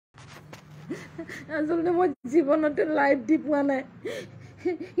আচলতে মই জীৱনতে লাইভ দি পোৱা নাই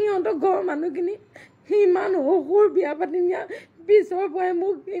সিহঁতৰ ঘৰৰ মানুহখিনি ইমান সসুৰ বিয়া পাতি নিয়া পিছৰ পৰাই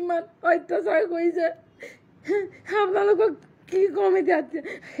মোক ইমান অত্যাচাৰ কৰিছে আপোনালোকক কি ক'ম এতিয়া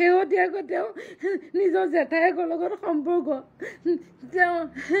শেহতীয়াকৈ তেওঁ নিজৰ জেঠায়েকৰ লগত সম্পৰ্ক তেওঁ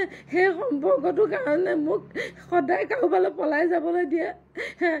সেই সম্পৰ্কটোৰ কাৰণে মোক সদায় কাৰোবালৈ পলাই যাবলৈ দিয়ে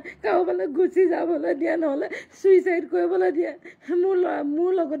কাৰোবালৈ গুচি যাবলৈ দিয়ে নহ'লে ছুইচাইড কৰিবলৈ দিয়ে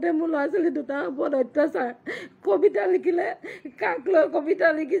মোৰ লগতে মোৰ ল'ৰা ছোৱালী দুটাৰ ওপৰত অত্যাচাৰ কবিতা লিখিলে কাক লৈ কবিতা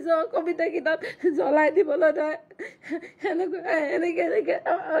লিখিছ কবিতাকেইটাত জ্বলাই দিবলৈ দিয়ে এনেকৈ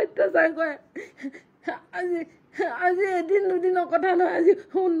অত্যাচাৰ কৰে আজি এদিন দুদিনৰ কথা নহয় আজি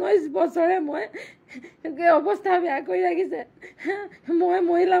 19 বছৰে মই অৱস্থা বেয়া কৰি ৰাখিছে মই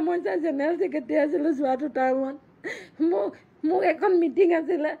মহিলা মৰ্চাৰ জেনেৰেল ছেক্ৰেটাৰী আছিলোঁ যোৱা 2 টাৰ্মত মোক এখন মিটিং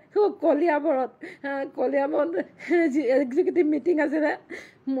আছিলে কলিয়াবৰত এক্সিকিউটিভ মিটিং আছিলে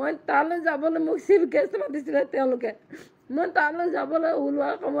মই তালৈ যাবলৈ মোক চিফ গেষ্ট মাতিছিলে তেওঁলোকে মই তালৈ যাবলৈ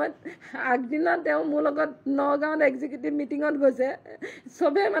ওলোৱাৰ সময়ত আগদিনা তেওঁ মোৰ লগত নগাঁৱত এক্সিকিউটিভ মিটিঙত গৈছে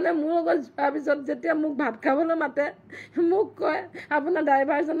চবেই মানে মোৰ লগত যোৱাৰ পিছত যেতিয়া মোক ভাত খাবলৈ মাতে মোক কয় আপোনাৰ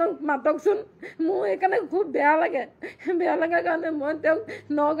ড্ৰাইভাৰজনক মাতকচোন মোৰ সেইকাৰণে খুব বেয়া লাগে কাৰণে মই তেওঁক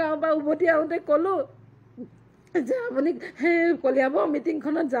নগাঁৱৰ পৰা উভতি আহোঁতে ক'লোঁ যে আপুনি কলিয়াবৰ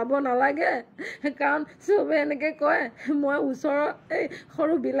মিটিংখনত যাব নালাগে কাৰণ চবে এনেকৈ কয় মই ওচৰৰ এই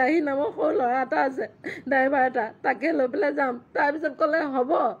সৰু বিলাহী নামৰ সৰু ল'ৰা এটা আছে ড্ৰাইভাৰ এটা তাকে লৈ পেলাই যাম তাৰপিছত ক'লে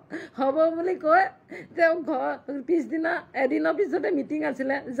হ'ব বুলি কয় তেওঁ ঘৰ পিছদিনা এদিনৰ পিছতে মিটিং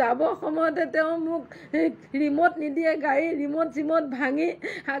আছিলে যাব সময়তে তেওঁ মোক ৰিম'ট নিদিয়ে গাড়ী ৰিম'ট ভাঙি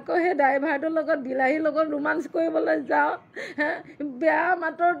আকৌ সেই ড্ৰাইভাৰটোৰ লগত বিলাহীৰ লগত ৰোমাঞ্চ কৰিবলৈ যাওঁ বেয়া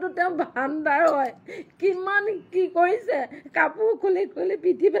মাতৰটো তেওঁ ভাণ্ডাৰ হয় কিমান কি কৰিছে কাপোৰ খুলি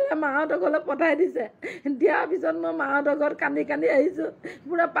পিঠি পেলাই মাহঁতৰ ঘৰলৈ পঠাই দিছে দিয়াৰ পিছত মই মাহঁতৰ ঘৰত কান্দি আহিছোঁ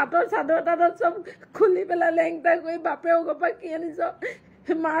পূৰা পাটৰ চাদৰ চব খুলি পেলাই লেংটা কৰি বাপেৰৰ ঘৰৰ পৰা কি আনিছ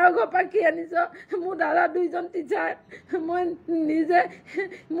মাৰ ঘৰৰ পৰা কি আনিছ মোৰ দাদা 2জন টিচাৰ মই নিজে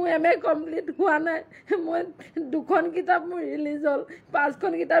মোৰ MA কমপ্লিট হোৱা নাই মই 2খন কিতাপ মোৰ ৰিলিজ হ'ল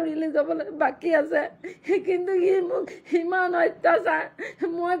 5খন কিতাপ ৰিলিজ হ'বলৈ বাকী আছে কিন্তু সি মোক ইমান অত্যাচাৰ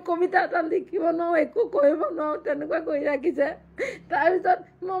মই কবিতা এটা লিখিব নোৱাৰোঁ একো কৰিব নোৱাৰোঁ তেনেকুৱা কৰি ৰাখিছে তাৰপিছত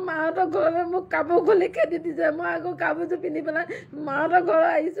মই মাহঁতৰ ঘৰলৈ মোক কাপোৰ খুলি খেদি দিছে মই আকৌ কাপোৰযোৰ পিন্ধি পেলাই মাহঁতৰ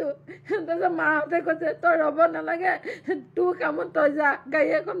ঘৰলৈ আহিছোঁ তাৰপিছত মাহঁতে কৈছে তই ৰ'ব নালাগে তোৰ কামত তই যা গাড়ী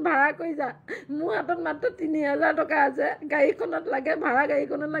এখন ভাড়া কৰি যা মোৰ হাতত মাত্ৰ 3000 টকা আছে গাড়ীখনত লাগে ভাড়া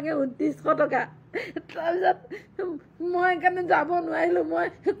গাড়ীখনত লাগে 2900 টকা তাৰপিছত মই সেইকাৰণে যাব নোৱাৰিলোঁ মই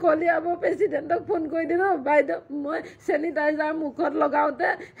কলিয়াবৰ প্ৰেচিডেণ্টক ফোন কৰি দিলোঁ বাইদেউ মই চেনিটাইজাৰ মুখত লগাওঁতে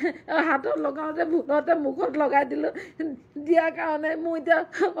হাতত লগাওঁতে ভুলতে মুখত লগাই দিলোঁ দিয়াৰ কাৰণে মোৰ এতিয়া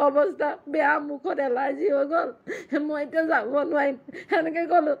অৱস্থা বেয়া মুখত এলাৰ্জি হৈ গ'ল মই এতিয়া যাব নোৱাৰিম সেনেকৈ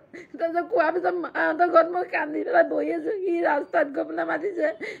ক'লোঁ তাৰপিছত কোৱাৰ পিছত মাহঁতৰ ঘৰত মই কান্দি পেলাই বহি আছোঁ সি ৰাস্তাত গৈ পেলাই মাতিছে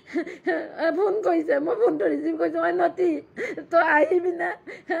ফোন কৰিছে মই ফোনটো ৰিচিভ কৰিছোঁ মই নতি তই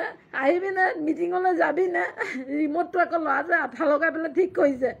আহিবিনে মিটিঙলৈ যাবিনে ৰিম'টটো আকৌ ল'ৰাটোৱে আঠা লগাই পেলাই ঠিক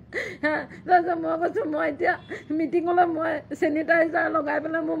কৰিছে তাৰপিছত মই কৈছোঁ মই এতিয়া মিটিঙলৈ মই চেনিটাইজাৰ লগাই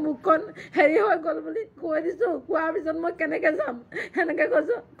পেলাই মোৰ মুখখন হেৰি হৈ গ'ল বুলি কৈ দিছোঁ কোৱাৰ পিছত মই কেনেকৈ যাম সেনেকৈ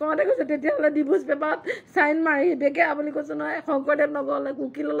কৈছোঁ কওঁতে কৈছোঁ তেতিয়াহ'লে ডিভোৰ্চ পেপাৰত চাইন মাৰি বেগেয়া বুলি কৈছোঁ নহয় শংকৰদেৱ নগৰলৈ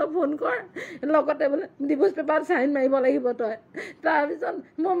উকিললৈ ফোন কৰ লগতে বোলে ডিভোৰ্চ পেপাৰত চাইন মাৰিব লাগিব তই তাৰপিছত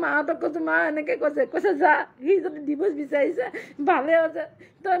মই মাহঁতক কৈছোঁ মা এনেকৈ কৈছে যা সি যদি ডিভোৰ্চ বিচাৰিছে ভালে হৈছে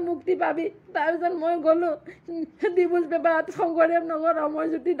তই মুক্তি পাবি তাৰপিছত মই গ'লোঁ ডিভোৰ্চ পেপাৰত শংকৰদেৱ নগৰ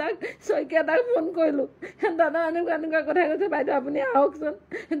অমৰজ্যোতি দাক শইকীয়া দাক ফোন কৰিলোঁ দাদা এনেকুৱা কথা কৈছে বাইদেউ আপুনি আহকচোন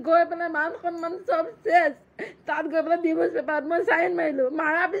গৈ পেলাই মান সন্মান চব চেছ তাত গৈ পেলাই ডিভোৰ্চ পেপাৰত মই চাইন মাৰিলোঁ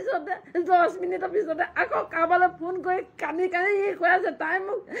মাৰাৰ পিছতে 10 মিনিটৰ পিছতে আকৌ কাৰোবালৈ ফোন কৰি কান্দি সি কৈ আছে তাই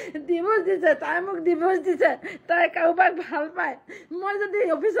মোক ডিভোৰ্চ দিছে তাই কাৰোবাক ভাল পায় মই যদি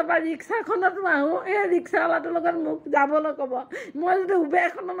অফিচৰ পৰা ৰিক্সাখনতো আহোঁ এই ৰিক্সাৱালাটোৰ লগত মোক যাবলৈ ক'ব মই যদি উবেৰ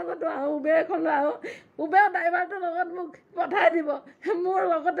এখনৰ লগতো আহোঁ উবেৰ এখনলৈ আহোঁ উবেৰ ড্ৰাইভাৰটোৰ লগত মোক পঠাই দিব মোৰ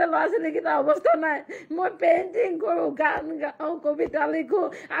লগতে ল'ৰা ছোৱালীকেইটা অৱস্থা নাই মই পেইণ্টিং কৰোঁ গান গাওঁ কবিতা লিখোঁ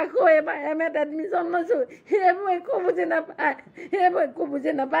আকৌ এবাৰ MAত এডমিশ্যন লৈছোঁ সেইবোৰ একো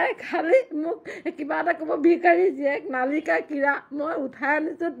বুজি নাপায় খালি মোক কিবা এটা ক'ব ভিকাৰী জীয়েক নালিকা কিৰা মই উঠাই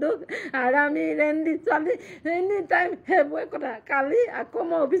আনিছোঁ তোক আৰামী ৰেণ্ডি ছোৱালী এনি টাইম সেইবোৰে কথা কালি আকৌ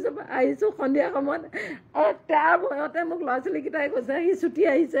মই অফিচৰ পৰা আহিছোঁ সন্ধিয়া সময়ত তাৰ ভয়তে মোক ল'ৰা ছোৱালীকেইটাই কৈছে সি ছুটি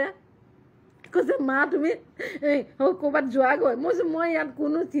আহিছে কৈছে মা তুমি ক'ৰবাত যোৱাগৈ মই কৈছোঁ মই ইয়াত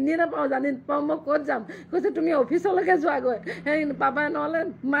কোনো চিনি নাপাওঁ জানি নাপাওঁ মই ক'ত যাম কৈছে তুমি অফিচলৈকে যোৱাগৈ পাপাই নহ'লে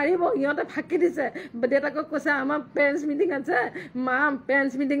মাৰিব সিহঁতে ফাঁকি দিছে দেউতাকক কৈছে আমাৰ পেৰেণ্টছ মিটিং আছে মা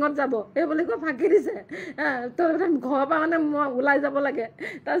পেৰেণ্টছ মিটিঙত যাব এই বুলি কৈ ফাঁকি দিছে তো ঘৰৰ পৰা মানে মই ওলাই যাব লাগে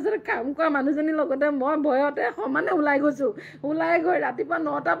তাৰপিছত কাম কৰা মানুহজনীৰ লগতে মই ভয়তে সমানে ওলাই গৈছোঁ ওলাই গৈ ৰাতিপুৱা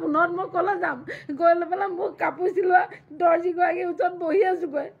 9:15 মই ক'লৈ যাম গৈ লৈ পেলাই মোক কাপোৰ চিলোৱা দৰ্জীগৰাকীৰ ওচৰত বহি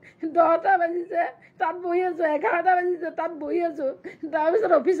আছোঁগৈ 10টা বাজিছে তাত বহি আছোঁ 11টা বাজিছে তাত বহি আছোঁ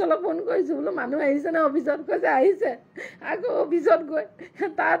তাৰপিছত অফিচলৈ ফোন কৰিছোঁ বোলো মানুহ আহিছেনে অফিচত কৈছে আহিছে আকৌ অফিচত গৈ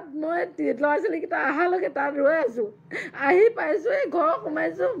তাত মই ল'ৰা ছোৱালীকেইটা অহালৈকে তাত ৰৈ আছোঁ আহি পাইছোঁ এই ঘৰ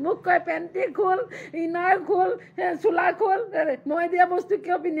সোমাইছোঁ মোক কয় পেণ্টি খোল ইনাৰ খোল চোলা খোল মই দিয়া বস্তু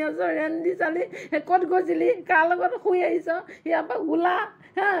কিয় পিন্ধি আছোঁ ৰেণ্ট দি চালি ক'ত গৈছিলি কাৰ লগত শুই আহিছ ইয়াৰ পৰা ওলা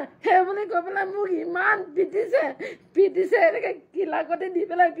সেই বুলি কৈ পেলাই মোক ইমান পিটিছে এনেকৈ কিলাকতে দি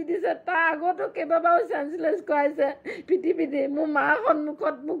পেলাই পিটিছে তাৰ আগতো কেইবাবাৰো চেঞ্চলেছ কৰাইছে পিটি মোৰ মাৰ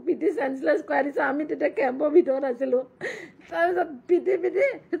সন্মুখত মোক পিটি চেঞ্চলেছ কৰাই দিছে আমি তেতিয়া কেম্পৰ ভিতৰত আছিলোঁ তাৰপিছত পিটি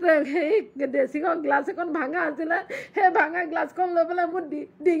সেই ড্ৰেছিঙৰ গ্লাছ এখন ভাঙা আছিলে সেই ভাঙা গ্লাছখন লৈ পেলাই মোৰ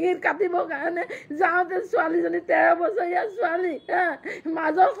ডিঙিত কাটিবৰ কাৰণে যাওঁতে ছোৱালীজনী 13 বছৰীয়া ছোৱালী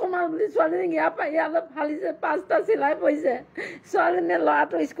মাজত সোমাল বুলি ছোৱালীজনীক ইয়াৰ পৰা ইয়ালৈ ফালিছে 5টা চিলাই পৰিছে ছোৱালীজনীয়ে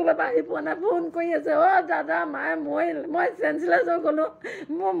ল'ৰাটো স্কুলৰ পৰা আহি পোৱা নাই ফোন কৰি আছে দাদা মায়ে মই চেঞ্চলেছ হৈ গ'লোঁ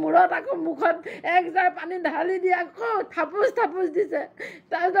মোৰ মূৰত আকৌ মুখত 1 জাৰ পানী ঢালি দি আকৌ থাপুচ দিছে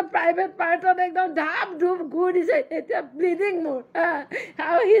তাৰপিছত প্ৰাইভেট পাৰ্টত একদম ধাপ ধুপ গুৰ দিছে এতিয়া ব্লিডিং মোৰ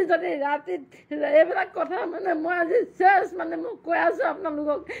আৰু সি যদি ৰাতিত এইবিলাক কথা মানে মই আজি চেছ মানে মই কৈ আছোঁ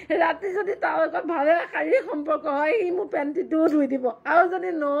আপোনালোকক ৰাতি যদি তাৰ লগত ভালে শাৰীৰিক সম্পৰ্ক হয় সি মোৰ পেণ্টিটোও ধুই দিব আৰু যদি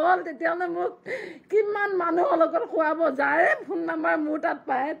নহ'ল তেতিয়াহ'লে মোক কিমান মানুহৰ লগত খুৱাব যাৰে ফোন নাম্বাৰ মোৰ তাত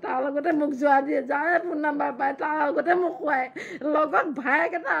পায় তাৰ লগতে মোক যোৱা দিয়ে যাৰে ফোন নাম্বাৰ পায় তাৰ লগতে মোক খুৱায় লগত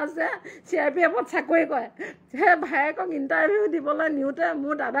ভায়েক এটা আছে CRPFত চাকৰি কৰে সেই ভায়েকক ইণ্টাৰভিউ দিবলৈ নিওঁতে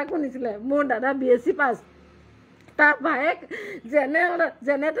মোৰ দাদাকো নিছিলে মোৰ দাদা BSc পাছ তাৰ ভায়েক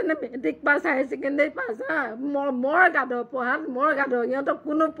যেনে তেনে matric pass higher secondary pass মোৰ গাধ পঢ়াত মোৰ গাধ সিহঁতৰ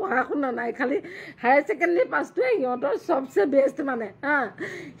কোনো পঢ়া শুনা নাই খালি হায়াৰ ছেকেণ্ডেৰী পাছটোৱে সিহঁতৰ চবচে বেষ্ট মানে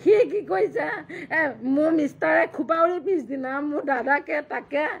সি কি কৰিছে মোৰ মিষ্টাৰে খোপাউৰি পিছদিনা মোৰ দাদাকে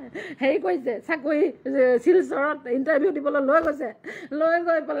তাকে হেৰি কৰিছে চাকৰি শিলচৰত ইণ্টাৰভিউ দিবলৈ লৈ গৈছে লৈ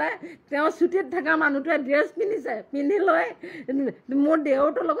গৈ পেলাই তেওঁ ছুটীত থকা মানুহটোৱে ড্ৰেছ পিন্ধি লৈ মোৰ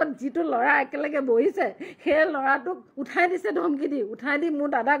দেউৰটোৰ লগত যিটো ল'ৰা একেলগে বহিছে সেই ল'ৰাটোক উঠাই দিছে ধমকি দি উঠাই দি মোৰ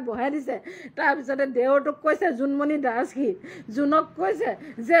দাদাক বহাই দিছে তাৰপিছতে দেউৰটোক কৈছে জোনমণি দাস সি জোনক কৈছে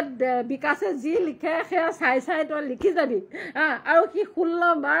যে বিকাশে যি লিখে সেয়া চাই তই লিখি যাবি আৰু সি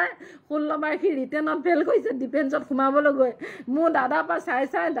 16 বাৰ সি ৰিটেনত ফেইল কৰিছে ডিফেন্সত সোমাবলৈ গৈ মোৰ দাদাৰ পৰা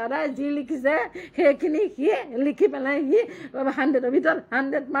চাই দাদাই যি লিখিছে সেইখিনি সি লিখি পেলাই সি 100ৰ ভিতৰত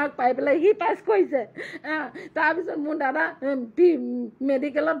 100 মাৰ্ক পাই পেলাই সি পাছ কৰিছে তাৰপিছত মোৰ দাদা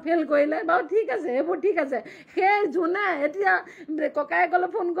মেডিকেলত ফেইল কৰিলে বাৰু ঠিক আছে এইবোৰ ঠিক আছে সেই যোনে এতিয়া ককায়েকলৈ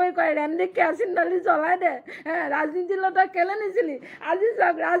ফোন কৰি কয় ৰেণ্ডিক কেৰাচিন ঢালি জ্বলাই দে ৰাজনীতিলৈ তই কেলৈ নিছিলি আজি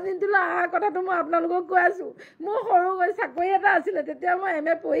চাওক ৰাজনীতিলৈ অহা কথাটো মই আপোনালোকক কৈ আছোঁ মোৰ সৰু চাকৰি এটা আছিলে তেতিয়া মই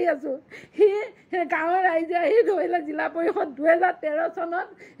MA পঢ়ি আছোঁ সি গাঁৱৰ ৰাইজে আহি ধৰিলে জিলা পৰিষদ 2013 চনত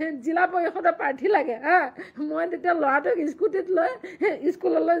জিলা পৰিষদৰ প্ৰাৰ্থী লাগে মই তেতিয়া ল'ৰাটোক স্কুটিত লৈ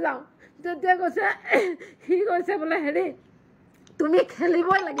স্কুললৈ যাওঁ তেতিয়া কৈছে সি কৈছে বোলে হেৰি তুমি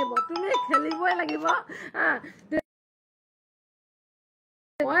খেলিবই লাগিব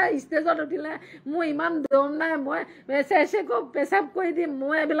মই ষ্টেজত উঠিলে মোৰ ইমান দম নাই মই পেচাব কৰি দিম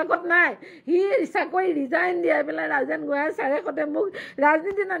মই এইবিলাকত নাই সি চাকৰি ৰিজাইন দিয়াই পেলাই ৰাজেন গোহাঁই ছাৰে সতে মোক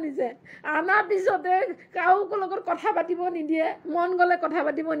ৰাজনীতি নানিছে আনাৰ পিছতে কাৰো লগত কথা পাতিব নিদিয়ে মন গ'লে কথা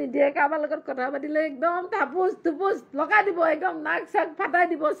পাতিব নিদিয়ে কাৰোবাৰ লগত কথা পাতিলে একদম থাপুচ লগাই দিব একদম নাক চাক ফাটাই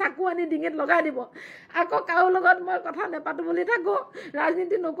দিব চাকু আনি ডিঙিত লগাই দিব আকৌ কাৰো লগত মই কথা নেপাতো বুলি থাকোঁ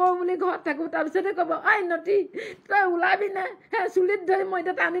ৰাজনীতি নকৰোঁ বুলি ঘৰত থাকোঁ তাৰপিছতে ক'ব ঐ নটি তই ওলাবি নে চুলিত ধৰি মই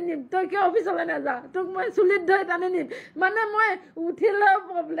টানি নিম তই কিয় অফিচলৈ নাযাওঁ তোক মই চুলিত ধৰি টানি নিম মানে মই উঠিলেও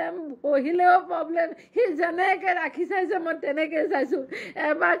প্ৰব্লেম বহিলেও প্ৰব্লেম সি যেনেকৈ ৰাখি চাইছে মই তেনেকৈ চাইছোঁ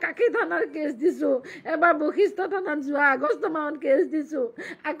এবাৰ কাকী থানাত কেছ দিছোঁ এবাৰ বশিষ্ঠ থানাত যোৱা আগষ্ট মাহত কেছ দিছোঁ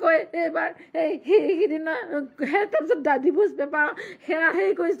আকৌ এইবাৰ সেইদিনা তাৰপিছত ডিভোৰ্চ পেপাৰ সেয়া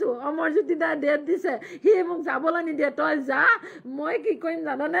হেৰি কৰিছোঁ অমৰজ্যোতি দাই ডেট দিছে সি মোক যাবলৈ নিদিয়ে তই যা মই কি কৰিম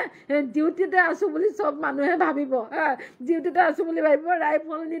জাননে ডিউটিতে আছোঁ বুলি চব মানুহে ভাবিব ডিউটিতে আছোঁ বুলি ভাবিব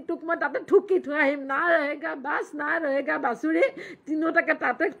ৰাইফল ৰেণী তোক মই তাতে ঠুকি থৈ আহিম না ৰহেগা বাছ না ৰহেগা বাছুৰি তিনিওটাকে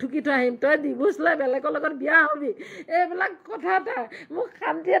তাতে ঠুকি থৈ আহিম তই ডিভোৰ্চ লৈ বেলেগৰ লগত বিয়া হবি এইবিলাক কথা এটা মোক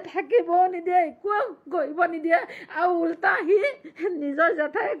শান্তিয়ে থাকিবও নিদিয়ে একো কৰিব নিদিয়ে আৰু উল্টা সি নিজৰ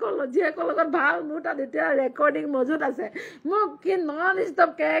জেঠাইকৰ জীয়েকৰ লগত ভাল মোৰ তাত এতিয়া ৰেকৰ্ডিং মজুত আছে মোক কি নন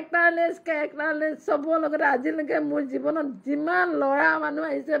ষ্টপ কেৰেক্টাৰলেছ চবৰ লগতে আজিলৈকে মোৰ জীৱনত যিমান ল'ৰা মানুহ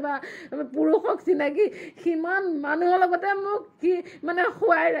আহিছে বা পুৰুষক চিনাকি সিমান মানুহৰ লগতে মোক সি মানে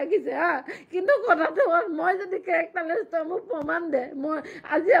খুৱাই ৰাখিছে হা কিন্তু কথাটো হ'ল মই যদি কেৰেক্টাৰলেছ তই মোক প্ৰমাণ দে মই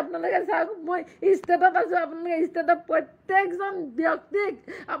আজি আপোনালোকে চাওক মই ষ্টেটত আছোঁ আপোনালোকে ষ্টেটত প্ৰত্যেকজন ব্যক্তিক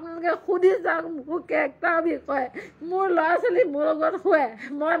আপোনালোকে সুধি যাওক মোৰ কেৰেক্টাৰৰ বিষয়ে মোৰ ল'ৰা ছোৱালী মোৰ লগত শুৱে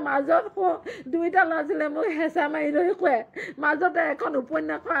মই মাজত শুওঁ দুইটা ল'ৰা ছোৱালীয়ে মোক হেঁচা মাৰি ধৰি শুৱে মাজতে এখন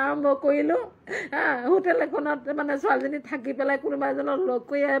উপন্যাস আৰম্ভ কৰিলোঁ হোটেল এখনত মানে ছোৱালীজনী থাকি পেলাই কোনোবা এজনক লগ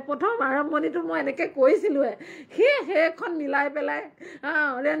কৰি আহে প্ৰথম আৰম্ভণিটো মই এনেকৈ কৈছিলোঁহে সেইখন মিলাই পেলাই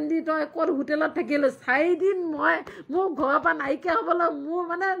ৰেণ্ডি তই ক'ত হোটেলত থাকিলোঁ 4 দিন মই মোৰ ঘৰৰ পৰা নাইকিয়া হ'বলৈ মোৰ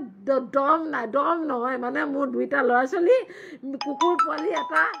মানে দম নহয় মানে মোৰ দুইটা ল'ৰা ছোৱালী কুকুৰ পোৱালি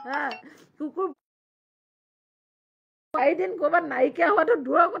এটা কুকুৰ 4 দিন ক'ৰবাত নাইকিয়া হোৱাটো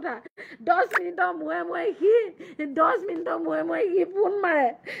দূৰৰ কথা 10 মিনিটৰ মূৰে সি ফোন মাৰে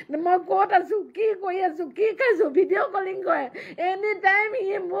মই ক'ত আছোঁ কি কৰি আছোঁ কি খাইছোঁ ভিডিঅ' কলিং কৰে এনি টাইম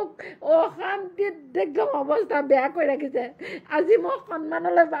সি মোক অশান্তিত একদম অৱস্থা বেয়া কৰি ৰাখিছে আজি মই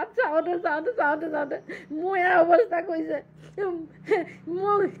সন্মানলৈ বাট চাওঁতে মোৰ এয়া অৱস্থা কৰিছে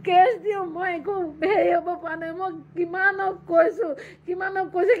মোক কেছ দিওঁ মই একো হেৰি হ'ব পৰা নাই মই কিমানক কৈছোঁ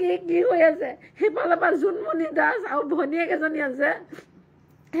কি হৈ আছে সেইফালৰ পৰা জোনমণি দাস আৰু ভনীয়েক এজনী আছে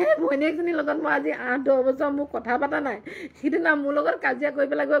সেই ভনীয়েকজনীৰ লগত মই আজি 8-10 বছৰ মোক কথা পতা নাই সিদিনা মোৰ লগত কাজিয়া কৰি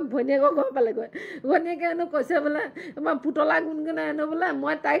পেলাই গৈ ভনীয়েকৰ ঘৰ পালেগৈ ভনীয়েকে হেনো কৈছে বোলে মই পুতলা গুণগুণাই হেনো বোলে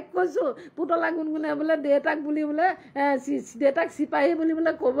মই তাইক কৈছোঁ পুতলা গুণগুণাই বোলে দেউতাক বুলি বোলে দেউতাক চিপাহী বুলি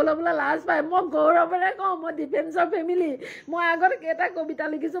বোলে ক'বলৈ বোলে লাজ পায় মই গৌৰৱেৰে কওঁ মই ডিফেন্সৰ ফেমিলি মই আগত কেইটা কবিতা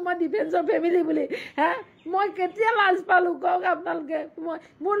লিখিছোঁ মই ডিফেন্সৰ ফেমিলি বুলি মই কেতিয়া লাজ পালোঁ কওক আপোনালোকে মই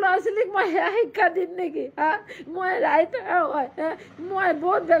মোৰ ল'ৰা ছোৱালীক মই সেয়া শিক্ষা দিম নেকি মই ৰাইটাৰ হয় মই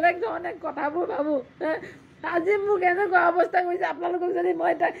বহুত বেলেগ ধৰণে কথাবোৰ ভাবোঁ আজি মোক এনেকুৱা অৱস্থা কৰিছে আপোনালোকক যদি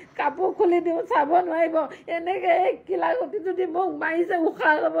মই এতিয়া কাপোৰ খুলি দিওঁ চাব নোৱাৰিব এনেকৈ এই কিলাগতি যদি মোক মাৰিছে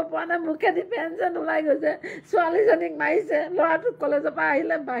উশাহ ল'ব পৰা নাই মুখেদি পেঞ্চন ওলাই গৈছে ছোৱালীজনীক মাৰিছে ল'ৰাটোক কলেজৰ পৰা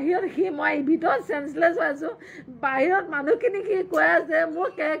আহিলে বাহিৰত মই ভিতৰত চেঞ্চলেছ হৈ আছোঁ বাহিৰত মানুহখিনি কি কৈ আছে মোৰ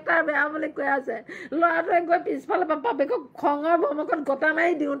কেৰেক্টাৰ বেয়া বুলি কৈ আছে ল'ৰাটোৱে গৈ পিছফালৰ পৰা বাপেকক খঙৰ ভমকত গটা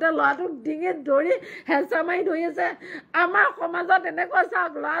মাৰি দিওঁতে ল'ৰাটোক ডিঙিত ধৰি হেঁচা মাৰি ধৰি আছে আমাৰ সমাজত এনেকুৱা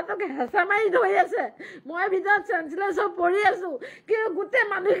চাওক ল'ৰাটোক হেঁচা মাৰি ধৰি আছে মই ভিতৰত চেঞ্চলেছ হৈ পৰি আছোঁ কিন্তু গোটেই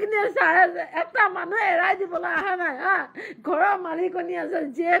মানুহখিনিয়ে চাই আছে এটা মানুহে এৰাই দিবলৈ অহা নাই ঘৰৰ মালিকনী আছে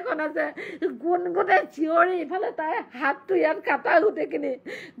জীয়েকণ আছে গুণগুণে চিঞৰি ইফালে তাই হাতটো ইয়াত কাটা গোটেইখিনি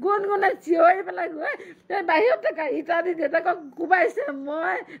গুণগুণে চিঞৰি পেলাই গৈ তাই বাহিৰত থকা ইটা দি দেউতাকক কোবাইছে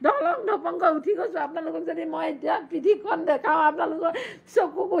মই ধলং ধপংক উঠি গৈছোঁ আপোনালোকক যদি মই এতিয়া পিঠিখন দেখাওঁ আপোনালোকৰ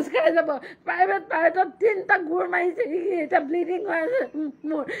চকু কোচ খাই যাব প্ৰাইভেটত 3টা গোৰ মাৰিছে এতিয়া ব্লিডিং হৈ আছে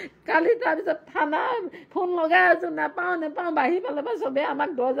মোৰ কালি তাৰপিছত থানা ফোন লগাই আছোঁ নাপাওঁ বাহিৰ ফালৰ পৰা চবেই আমাক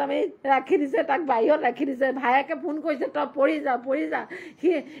দৰ্জা মাৰি ৰাখি দিছে তাক বাহিৰত ৰাখি দিছে ভায়েকে ফোন কৰিছে তই পৰি যা সি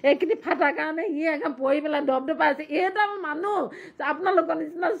এইখিনি ফাটাৰ কাৰণে সি একদম পৰি পেলাই দপদপাই আছে এইডাল মানুহ আপোনালোকৰ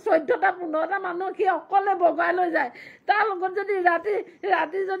নিচিনা 14টা 15টা মানুহ সি অকলে বগাই লৈ যায় তাৰ লগত যদি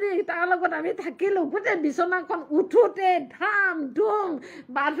ৰাতি যদি তাৰ লগত আমি থাকিলোঁ গোটেই বিচনাখন উঠোঁতে ধাম ধুম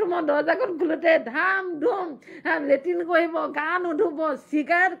বাথৰুমৰ দৰ্জাখন খোলোঁতে ধাম ধুম লেট্ৰিন কৰিব গা নুধুব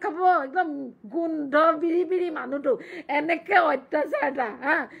চিগাৰেট খাব একদম গোন্ধ বিৰি মানুহটো এনেকৈ অত্যাচাৰ এটা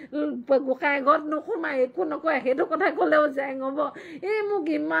গোসাঁই ঘৰত নোসোমাই একো নকয় সেইটো কথা ক'লেও জেং হ'ব এই মোক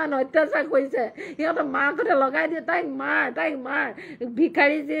ইমান অত্যাচাৰ কৰিছে সিহঁতৰ মাকহঁতে লগাই দিয়ে তাইক মাৰ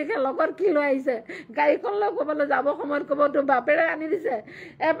ভিখাৰী জীয়েকে লগত কি লৈ আহিছে গাড়ীখনলৈ ক'বলৈ যাব সময়ত ক'ব তোৰ বাপেৰে আনি দিছে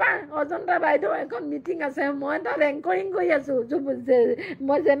এবাৰ অজন্তা বাইদেউ এখন মিটিং আছে মই তাত এংকৰিং কৰি আছোঁ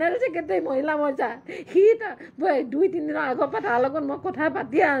মই জেনেৰেল ছেক্ৰেটাৰী মহিলা মৰ্চা সি 2-3 দিনৰ আগৰ পৰা তাৰ লগত মই কথা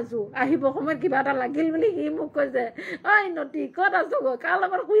পাতিয়ে আছোঁ আহিব সময়ত কিবা এটা লাগিল বুলি সি মোক কৈছে ঐ নটি ক'ত আছোঁ কাৰ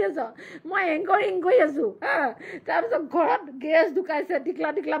লগত শুই আছ মই এংকৰিং কৰি আছোঁ তাৰপিছত ঘৰত গেছ ঢুকাইছে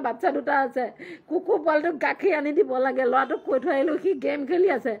টিকলা বাচ্ছা 2টা আছে কুকুৰ পোৱালিটোক গাখীৰ আনি দিব লাগে ল'ৰাটোক কৈ থৈ আহিলোঁ সি গেম খেলি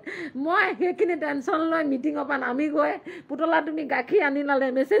আছে মই সেইখিনি টেনশ্যন লৈ মিটিঙৰ পৰা নামি গৈ পুতলা তুমি গাখীৰ আনি নালে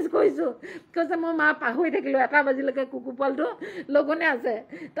মেছেজ কৰিছোঁ কৈছে মই মা পাহৰি থাকিলোঁ 1 বাজিলৈকে কুকুৰ পোৱালিটো লগনে আছে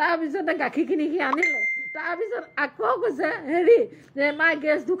তাৰপিছতে গাখীৰখিনি সি আনিলে তাৰপিছত আকৌ কৈছে হেৰি যে মায়ে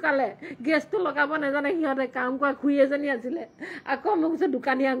গেছ ঢুকালে গেছটো লগাব নাজানে সিহঁতে কাম কৰা খুৰী এজনী আছিলে আকৌ মোক কৈছে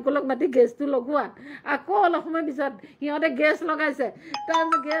দোকানী আংকুলক মাতি গেছটো লগোৱা আকৌ অলপ সময় পিছত সিহঁতে গেছ লগাইছে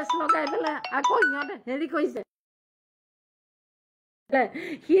তাৰপিছত গেছ লগাই পেলাই আকৌ সিহঁতে হেৰি কৰিছে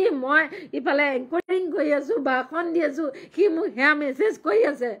সি মই ইফালে এংকৰিং কৰি আছোঁ, ভাষণ দি আছোঁ, সি মোক সেয়া মেছেজ কৰি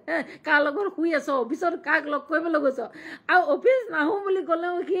আছে, কাৰ লগত শুই আছ, অফিচত কাক লগ কৰিবলৈ গৈছ। আৰু অফিচ নাহোঁ বুলি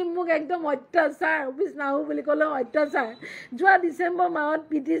ক'লেও সি মোক একদম অত্যাচাৰ, অফিচ নাহোঁ বুলি ক'লেও অত্যাচাৰ। যোৱা ডিচেম্বৰ মাহত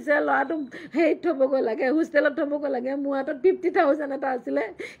পিটিছে, ল'ৰাটোক হেৰিত থ'বগৈ লাগে, হোষ্টেলত থ'বগৈ লাগে। মোৰ হাতত 50,000 এটা আছিলে,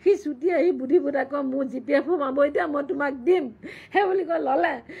 সি ছুটি আহি বুদ্ধি বুধা কয় মোৰ GPF সোমাব, এতিয়া মই তোমাক দিম সেই বুলি কৈ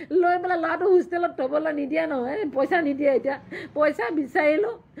ল'লে। লৈ পেলাই ল'ৰাটো হোষ্টেলত থ'বলৈ নিদিয়ে নহয়, পইচা নিদিয়ে। এতিয়া পইচা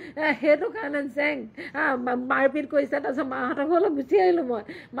বিচাৰিলোঁ, সেইটো কাৰণে জেং মাৰপিট কৰিছে। তাৰপিছত মাহঁতৰ ঘৰলৈ গুচি আহিলোঁ। মই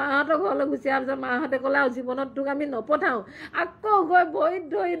মাহঁতৰ ঘৰলৈ গুচি অহাৰ পিছত মাহঁতে ক'লে আৰু জীৱনত তোক আমি নপঠাওঁ। আকৌ গৈ ভৰিত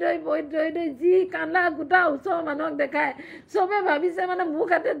ধৰি ধৰি যি কান্দা গোটা ওচৰৰ মানুহক দেখায়। চবে ভাবিছে মানে মোৰ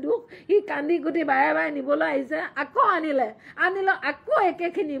গাতে দুখ, সি কান্দি কুটি বাৰে নিবলৈ আহিছে। আকৌ আনিলে আকৌ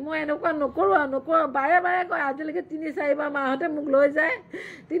একেখিনি। মই এনেকুৱা নকৰোঁ বাৰে কয়। আজিলৈকে 3-4বাৰ মাহঁতে মোক লৈ যায়,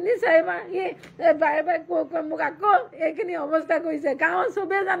 3-4বাৰ সি বাৰে কৈ মোক আকৌ এইখিনি অৱস্থা কৰিছে। গাঁৱৰ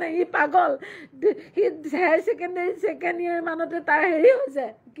চবেই জানে সি পাগল। সি হায়াৰ ছেকেণ্ডেৰী 2nd ইয়েৰ মানতে তাৰ হেৰি হৈছে,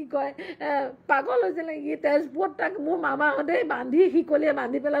 কি কয় পাগল হৈছিলে। সি তেজপুৰত তাক মোৰ মামাহঁতে শিকলিয়ে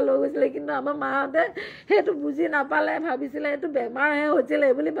বান্ধি পেলাই লৈ গৈছিলে। কিন্তু আমাৰ মাহঁতে সেইটো বুজি নাপালে, ভাবিছিলে এইটো বেমাৰহে হৈছিলে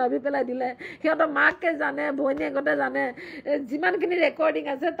বুলি ভাবি পেলাই দিলে। সিহঁতৰ মাকে জানে, ভনীয়েকহঁতে জানে। যিমানখিনি ৰেকৰ্ডিং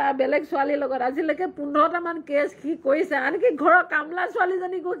আছে তাৰ বেলেগ ছোৱালীৰ লগত আজিলৈকে 15টামান কেছ সি কৰিছে। আনকি ঘৰৰ কামলা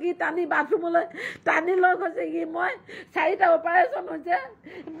ছোৱালীজনীকো সি টানি বাথৰুমলৈ টানি লৈ গৈছে। সি মই 4টা অপাৰেশ্যন হৈছে,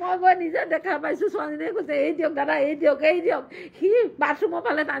 মই গৈ নিজে দেখা পাইছোঁ। ছোৱালীজনীয়ে কৈছে এই দিয়ক দাদা, এই দিয়ক। সি বাথৰুমৰ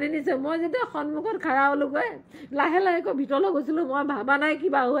ফালে টানি নিছে। মই যেতিয়া সন্মুখত খাৰা হ'লোগৈ, লাহে কৈ ভিতৰলৈ গৈছিলোঁ, মই ভাবা নাই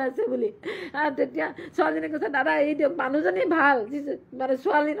কিবা হৈ আছে বুলি। তেতিয়া ছোৱালীজনীয়ে কৈছে দাদা এই দিয়ক, মানুহজনী ভাল, মানে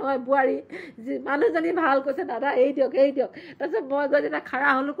ছোৱালী নহয় বোৱাৰী, মানুহজনী ভাল, কৈছে দাদা এই দিয়ক। তাৰপিছত মই গৈ যেতিয়া খাৰা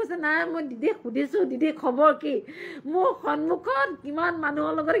হ'লোঁ, কৈছে নাই মই দিদিক সুধিছোঁ, দিদি খবৰ কি। মোৰ সন্মুখত কিমান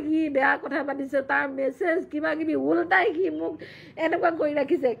মানুহৰ লগত সি বেয়া কথা পাতিছে, তাৰ মেছেজ কিবা কিবি উল্টাই সি মোক এনেকুৱা কৰি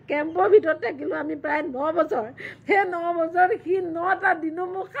ৰাখিছে। কেম্পৰ ভিতৰত থাকিলোঁ আমি প্ৰায় 9 বছৰ। সেই 9 বছৰ সি 9টা দিনো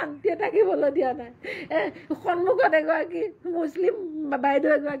মোক শান্তিয়ে থাকিবলৈ দিয়া নাই। সন্মুখত এগৰাকী মুছলিম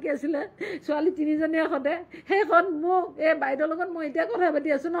বাইদেউ এগৰাকী আছিলে, ছোৱালী 3জনীৰ সৈতে। সেইখন মোক এই বাইদেউৰ লগত মই এতিয়া কথা পাতি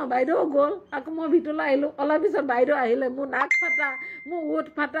আছোঁ ন, বাইদেউ গ'ল। আকৌ মই ভিতৰলৈ আহিলোঁ, অলপ পিছত বাইদেউ আহিলে। মোৰ নাক ফাটা, মোৰ ওঁঠ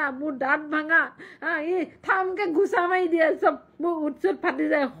ফাটা, মোৰ দাঁত ভাঙা, ই থামকৈ ঘোচা মাৰি দিয়ে চব, মোৰ ওঁঠ চুট ফাটি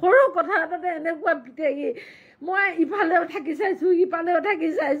যায়। সৰু কথা এটাতে এনেকুৱা পিটে সি। মই ইফালেও থাকি চাইছোঁ, ইফালেও থাকি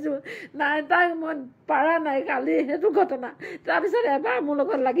চাইছোঁ, নাই তাক মই পাৰা নাই। কালি সেইটো ঘটনা। তাৰপিছত এবাৰ মোৰ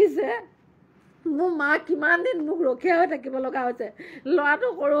লগত লাগিছে। মোৰ মা কিমান দিন মোক ৰখীয়া হৈ থাকিব লগা হৈছে। ল'ৰাটো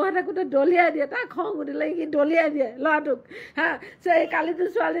সৰু হৈ থাকোঁতে দলিয়াই দিয়ে, তাক খং উঠিলে সি দলিয়াই দিয়ে ল'ৰাটোক। কালিতো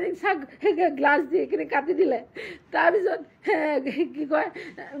ছোৱালীজনীক গ্লাছ দি এইখিনি কাটি দিলে। তাৰপিছত কি কয়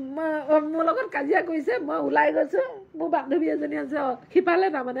মোৰ লগত কাজিয়া কৰিছে। মই ওলাই গৈছোঁ, মোৰ বান্ধৱী এজনী আছে সিফালে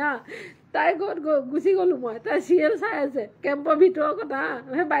তাৰমানে তাই ঘৰত গুচি গ'লোঁ মই। তাই চিৰিয়েল চাই আছে, কেম্পৰ ভিতৰৰ কথা।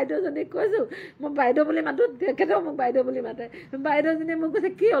 সেই বাইদেউজনীক কৈছোঁ, মই বাইদেউ বুলি মাতোঁ, তেখেতেও মোক বাইদেউ বুলি মাতে। বাইদেউজনীয়ে মোক কৈছে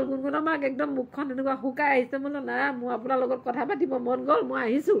কি হ'ল গুণগুণৰ মাক একদম মুখখন এনেকুৱা শুকাই আহিছে। বোলো নাই মোৰ আপোনাৰ লগত কথা পাতিব মন গ'ল, মই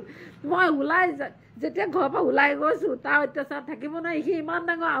আহিছোঁ। মই যেতিয়া ঘৰৰ পৰা ওলাই গৈছোঁ, তাৰ অত্যাচাৰ থাকিব নোৱাৰি। সি ইমান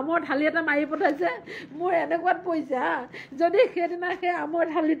ডাঙৰ আমৰ থালি এটা মাৰি পঠাইছে, মোৰ এনেকুৱাত পৰিছে যদি সেইদিনা সেই আমৰ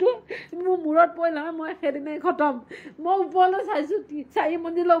থালিটো মোৰ মূৰত পৰিল হয়, মই সেইদিনাই খতম। মই ওপৰলৈ চাইছোঁ, 4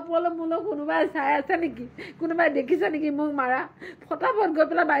 মঞ্জিলৰ ওপৰলৈ মোলৈ কোনোবাই চাই আছে নেকি, কোনোবাই দেখিছে নেকি মোক মাৰা। ফটাফট গৈ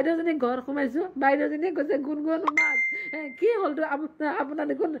পেলাই বাইদেউজনীক ঘৰত সোমাইছোঁ। বাইদেউজনীয়ে কৈছে গুণগুণ মাক কি হ'লতো, আপোনাৰ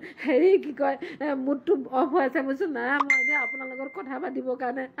দেখোন হেৰি কি কয় মুডটো অফ হৈ আছে। মই কৈছোঁ নাই মই এনেই আপোনাৰ লগত কথা পাতিবৰ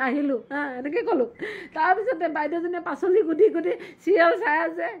কাৰণে আহিলোঁ, এনেকৈ ক'লোঁ। তাৰপিছতে বাইদেউজনীয়ে পাচলি কুটি চিৰিয়েল চাই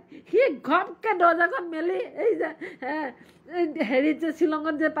আছে। সি ঘপকৈ দৰ্জাখন মেলি এই যে হেৰিত যে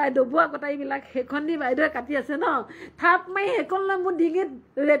শ্বিলঙত যে পায় ডবোৱা কটাৰীবিলাক, সেইখন দি বাইদেৱে কাটি আছে ন, থাপ মাৰি সেইখন লৈ মোৰ ডিঙিত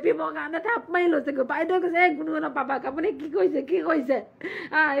ৰেপিবৰ কাৰণে থাপ মাৰি লৈছেগৈ। বাইদেৱে কৈছে এই গুণগুণৰ পাপাক আপুনি কি কৰিছে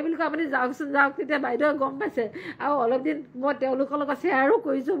এইবুলি কয়, আপুনি যাওকচোন যাওক। তেতিয়া বাইদেৱে গম পাইছে। আৰু অলপ দিন মই তেওঁলোকৰ লগত শ্বেয়াৰো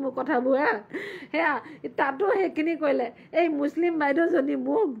কৰিছোঁ মোৰ কথাবোৰ। সেয়া তাতো সেইখিনি কৰিলে। এই মুছলিম বাইদেউজনী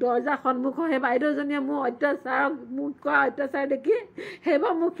মোক দৰ্জা সন্মুখৰ সেই বাইদেউজনীয়ে মোৰ মোক কৰা অত্যাচাৰ দেখি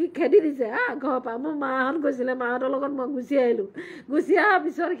সেইবাৰ মোক সি খেদি দিছে ঘৰৰ পৰা। মোৰ মাহঁত গৈছিলে, মাহঁতৰ লগত মই গুচি আহিলোঁ। গুচি অহাৰ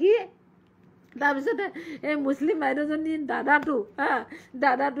পিছত তাৰপিছতে এই মুছলিম বাইদেউজনী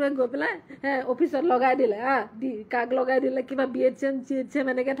দাদাটোৱে গৈ পেলাই অফিচত লগাই দিলে। কাক লগাই দিলে, কিবা BHM CHM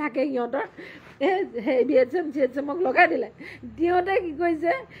এনেকৈ থাকে সিহঁতৰ, সেই BHM CHMক লগাই দিলে। দিওঁতে কি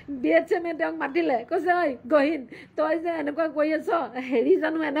কৰিছে, BHMে তেওঁক মাতিলে, কৈছে ঐ গহীন তই যে এনেকুৱা কৰি আছ, হেৰি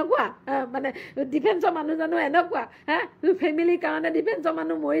জানো এনেকুৱা, মানে ডিফেন্সৰ মানুহ জানো এনেকুৱা, ফেমিলিৰ কাৰণে ডিফেন্সৰ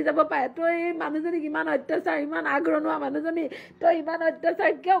মানুহ মৰি যাব পাৰে, তই এই মানুহজনীক ইমান অত্যাচাৰ, ইমান আগৰণুৱা মানুহজনী তই ইমান অত্যাচাৰ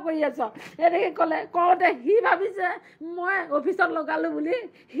কিয় কৰি আছ, এনেকৈ এনেকৈ ক'লে কওঁতে সি ভাবিছে মই অফিচত লগালোঁ বুলি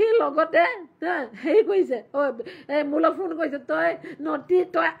সি লগতে হেৰি কৰিছে মোলৈ ফোন কৰিছে তই নটি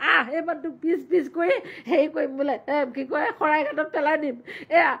তই আহ এইবাৰ তোক পিচ কৰি হেৰি কৰিম বোলে কি কয় শৰাইঘাটত পেলাই দিম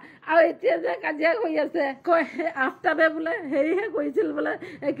এয়া আৰু এতিয়া যে কাজিয়া কৰি আছে কয় আফটাবে বোলে হেৰিহে কৰিছিল বোলে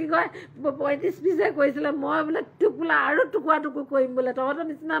কি কয় 35 পিচহে কৰিছিলে মই বোলে তোক বোলে আৰু টুকুৰা কৰিম বোলে তহঁতৰ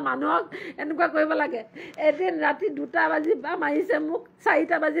নিচিনা মানুহক এনেকুৱা কৰিব লাগে এদিন ৰাতি 2টা বাজি বা মাৰিছে মোক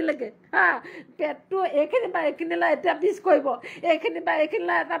 4টা বাজিলৈকে পেটটো এইখিনি বা এইখিনিলৈ এটা পিচ কৰিব এইখিনি বা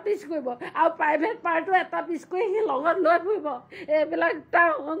এইখিনিলৈ এটা পিচ কৰিব আৰু প্ৰাইভেট পাৰ্টো এটা পিচ কৰি সি লগত লৈ ফুৰিব এইবিলাক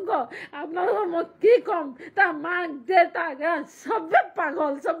তাৰ অংগ আপোনালোকৰ মই কি ক'ম তাৰ মাক দেউতাক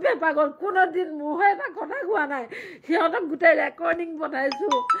চবেই পাগল কোনোদিন মোৰ এটা কথা কোৱা নাই সিহঁতক গোটেই ৰেকৰ্ডিং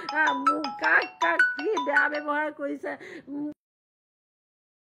পঠাইছোঁ মোক কাক কি বেয়া ব্যৱহাৰ কৰিছে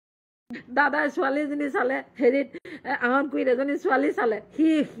দাদাই ছোৱালীজনী চালে হেৰিত আহতগুৰিত এজনী ছোৱালী চালে সি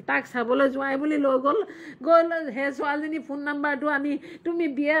তাক চাবলৈ যোৱাই বুলি লৈ গ'ল সেই ছোৱালীজনী ফোন নাম্বাৰটো আনি তুমি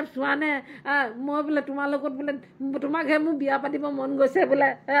BF চোৱা নে মই বোলে তোমাৰ লগত বোলে তোমাকহে মোৰ বিয়া পাতিব মন গৈছে বোলে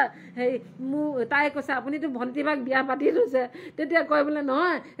হেৰি তাই কৈছে আপুনিতো ভণ্টিবাক বিয়া পাতি থৈছে তেতিয়া কয় বোলে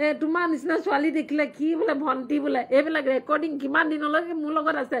নহয় তোমাৰ নিচিনা ছোৱালী দেখিলে কি বোলে ভণ্টি বোলে এইবিলাক ৰেকৰ্ডিং কিমান দিনলৈকে মোৰ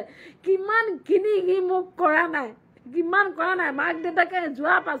লগত আছে কিমানখিনি সি মোক কৰা নাই মাক দেউতাকে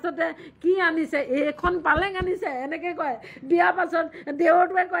যোৱাৰ পাছতে কি আনিছে এইখন পালেং আনিছে এনেকৈ কয় বিয়াৰ পাছত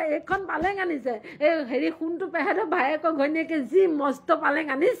দেৱৰটোৱে কয় এইখন পালেং আনিছে এই হেৰি সোণটো পেহেতৰ ভায়েকৰ ঘৈণীয়েকে যি মস্ত পালেং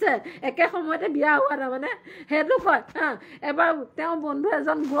আনিছে একে সময়তে বিয়া হোৱা তাৰমানে সেইটো কয় এবাৰ তেওঁ বন্ধু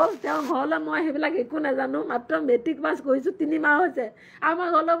এজন গ'ল তেওঁৰ ঘৰলৈ মই সেইবিলাক একো নাজানো মাত্ৰ মেট্ৰিক পাছ কৰিছোঁ 3 মাহ হৈছে আমাৰ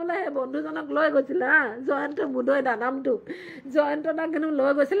ঘৰলৈ বোলে সেই বন্ধুজনক লৈ গৈছিলে জয়ন্ত মুদৈ দা নামটো জয়ন্ত দাক কিন্তু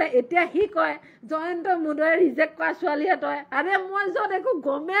লৈ গৈছিলে এতিয়া সি কয় জয়ন্ত মুদৈয়ে ৰিজেক্ট কৰা ছোৱালীয়ে তই আৰে মই য'ত একো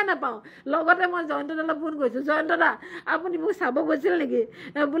গমেই নাপাওঁ লগতে মই জয়ন্ত দালৈ ফোন কৰিছোঁ জয়ন্ত দা আপুনি মোক চাব গৈছিল নেকি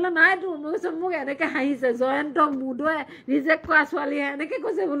বোলে নাইতো মই কৈছোঁ মোক এনেকৈ হাঁহিছে জয়ন্ত মুদৈয়ে ৰিজেক্ট কৰা ছোৱালীয়ে এনেকৈ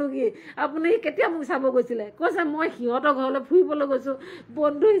কৈছে বোলো কি আপুনি কেতিয়া মোক চাব গৈছিলে কৈছে মই সিহঁতৰ ঘৰলৈ ফুৰিবলৈ গৈছোঁ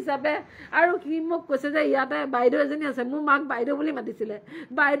বন্ধু হিচাপে আৰু সি মোক কৈছে যে ইয়াতে বাইদেউ এজনী আছে মোৰ মাক বাইদেউ বুলি মাতিছিলে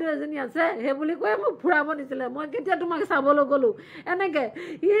বাইদেউ এজনী আছে সেই বুলি কৈ মোক ফুৰাব দিছিলে মই কেতিয়া তোমাক চাবলৈ গ'লোঁ এনেকৈ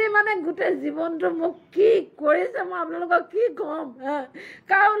সি মানে গোটেই জীৱনটো মোক কি কৰিছে মই আপোনালোকক কি ক'ম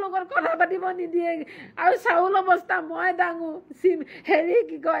কাৰো লগত কথা পাতিব নিদিয়ে আৰু চাউলৰ বস্তা মই দাঙো হেৰি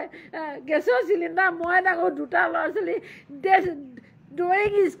কি কয় গেছৰ চিলিণ্ডাৰ মই দাঙো 2টা ল'ৰা ছোৱালী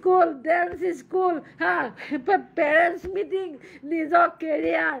ডুৰিং school dance school parents meeting নিজৰ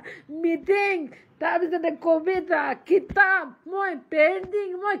কেৰিয়াৰ মিটিং তাৰপিছতে কবিতা কিতাপ মই পেইণ্টিং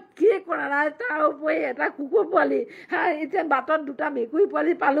মই কি কৰা নাই তাৰ উপৰি এটা কুকুৰ পোৱালি এতিয়া বাটত 2টা মেকুৰী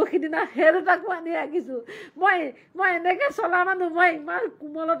পোৱালি পালোঁ সিদিনা সেই 2টাকো আনি ৰাখিছোঁ মই এনেকৈ চলা মানুহ মই ইমান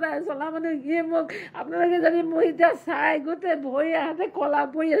কোমলতাৰে চলা মানুহ সি মোক আপোনালোকে যদি মোক এতিয়া চাই গোটেই ভৰি হাতে কলা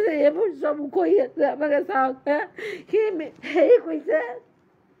পৰি আছে এইবোৰ চব কৰি আছে আপোনালোকে চাওক সি হেৰি কৰিছে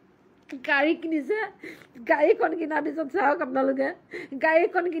গাড়ী কিনিছে গাড়ীখন কিনাৰ পিছত চাওক আপোনালোকে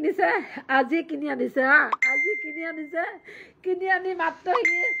গাড়ীখন কিনিছে আজি কিনি আনিছে কিনি আনি মাত্ৰ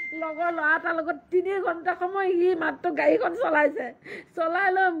সি লগৰ ল'ৰা এটাৰ লগত 3 ঘণ্টা সময় সি মাত্ৰ গাড়ীখন চলাই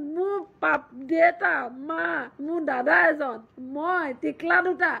লৈ মোৰ দেউতা মা মোৰ দাদা এজন মই টিকলা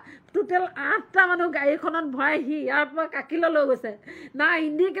 2টা টোটেল 8টা মানুহ গাড়ীখনত ভৰাই সি ইয়াৰ পৰা কাকিলৈ লৈ গৈছে না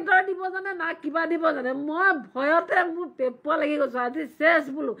ইণ্ডিকেটৰ দিব জানে না কিবা দিব জানে মই ভয়তে মোৰ পেপৰ লাগি গৈছোঁ আজি চেছ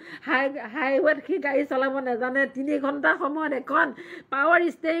বোলো হাইৱেত সি গাড়ী চলাব নাজানে 3 ঘণ্টা সময়ত এখন পাৱাৰ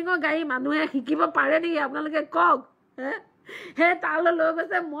ষ্টেৰিঙৰ গাড়ী মানুহে শিকিব পাৰে নেকি আপোনালোকে কওক সেই তালৈ লৈ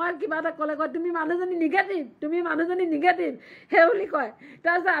গৈছে মই কিবা এটা ক'লে কয় তুমি মানুহজনী নিগেটিভ সেই বুলি কয়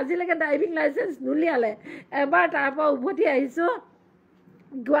তাৰপিছত আজিলৈকে ড্ৰাইভিং লাইচেঞ্চ নুলিয়ালে এবাৰ তাৰ পৰা উভতি আহিছোঁ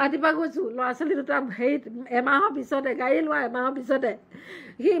গুৱাহাটীৰ পৰা গৈছোঁ ল'ৰা ছোৱালী 2টা হেৰিত এমাহৰ পিছতে গাড়ী লোৱা এমাহৰ পিছতে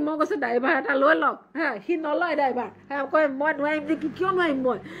মই কৈছোঁ ড্ৰাইভাৰ এটা লৈ লওক সি নলয় ড্ৰাইভাৰ কয় মই নোৱাৰিম নেকি কিয় নোৱাৰিম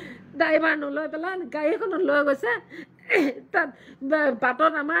মই ড্ৰাইভাৰ নলৈ পেলাই গাড়ীখনত লৈ গৈছে তাত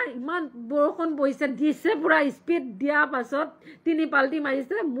বাটত আমাৰ ইমান বৰষুণ পৰিছে দিছে পূৰা স্পীড দিয়াৰ পাছত 3 পাল্টি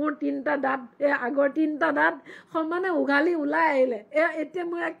মাৰিছে মোৰ 3টা দাঁত আগৰ 3টা দাঁত সমানে উঘালি ওলাই আহিলে এতিয়া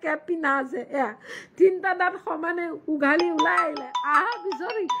মোৰ কেপ পিন্ধা আছে 3টা দাঁত সমানে উঘালি ওলাই আহিলে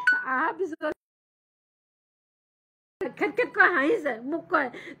অহাৰ পিছত খেটকৈ হাঁহিছে মোক কয়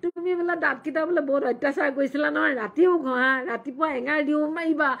তুমি বোলে দাঁতকেইটা বোলে বহুত অত্যাচাৰ কৰিছিলা নহয় ৰাতিও ঘঁহা ৰাতিপুৱা এঙাৰ দিও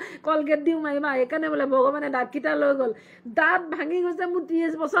মাৰিবা কলগেট দিও মাৰিবা সেইকাৰণে বোলে ভগৱানে দাঁতকেইটা লৈ গ'ল দাঁত ভাঙি গৈছে মোৰ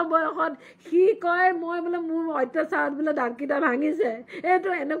 30 বছৰ বয়সত সি কয় মই বোলে মোৰ অত্যাচাৰত বোলে দাঁতকেইটা ভাঙিছে এইটো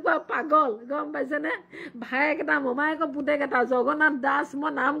এনেকুৱা পাগল গম পাইছেনে ভায়েক এটা মমায়েকৰ পুতেক এটা জগন্নাথ দাস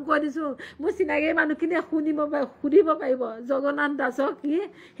মই নাম কৈ দিছোঁ মোৰ চিনাকি মানুহখিনিয়ে সুধিব পাৰিব জগন্নাথ দাসক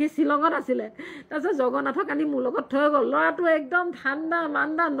সি শ্বিলঙত আছিলে তাৰপিছত জগন্নাথক আনি মোৰ লগত থৈ গ'ল ল'ৰাটো একদম ঠাণ্ডা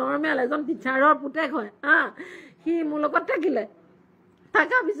মাণ্ডা নৰ্মেল এজন টিচাৰৰ পুতেক হয় সি মোৰ লগত থাকিলে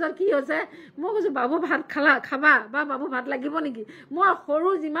থকাৰ পিছত কি হৈছে মই কৈছোঁ বাবু ভাত খাবা বা বাবু ভাত লাগিব নেকি মই সৰু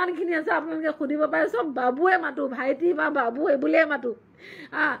যিমানখিনি আছে আপোনালোকে সুধিব পাৰে চব বাবুৱে মাতোঁ ভাইটি বা বাবু এই বুলিয়ে মাতোঁ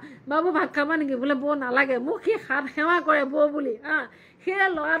বাবু ভাত খাবা নেকি বোলে বৌ নালাগে মোক সি হাত সেৱা কৰে বৌ বুলি সেই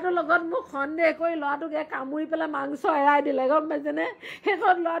ল'ৰাটোৰ লগত মোক সন্দেহ কৰি ল'ৰাটোক কামুৰি পেলাই মাংস এৰাই দিলে গম পাইছেনে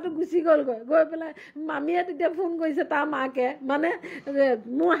শেষত ল'ৰাটো গুচি গ'লগৈ গৈ পেলাই মামীয়ে তেতিয়া ফোন কৰিছে তাৰ মাকে মানে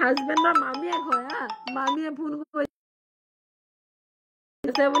মোৰ হাজবেণ্ডৰ মামীয়েক হয় মামীয়ে ফোন কৰিছে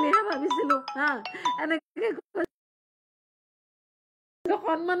বুলিহে ভাবিছিলোঁ এনেকৈ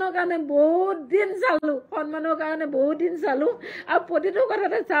সন্মানৰ কাৰণে বহুত দিন চালোঁ আৰু প্ৰতিটো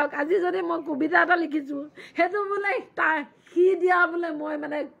কথাতে চাওক আজি যদি মই কবিতা এটা লিখিছোঁ সেইটো বোলে সি দিয়া বোলে মই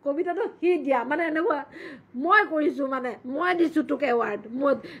মানে কবিতাটো সি দিয়া মানে এনেকুৱা মই কৰিছোঁ মানে মই দিছোঁ তোক এৱাৰ্ড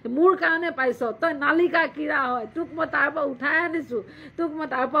মোৰ কাৰণে পাইছ তই নালিকা কিৰা হয় তোক মই তাৰ পৰা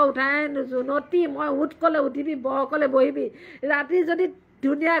উঠাই আনিছোঁ নতি মই উঠ ক'লে উঠিবি বহ ক'লে বহিবি ৰাতি যদি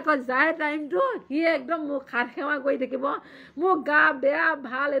ধুনীয়াকৈ যায় টাইমটো সি একদম মোক হাত সেৱা কৰি থাকিব মোক গা বেয়া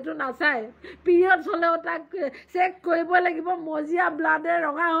ভাল এইটো নাচায় পিৰিয়ডছ হ'লেও তাক চেক কৰিবই লাগিব মজিয়া ব্লাডে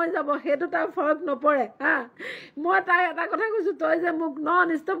ৰঙা হৈ যাব সেইটো তাৰ ফৰক নপৰে মই তাই এটা কথা কৈছোঁ তই যে মোক নন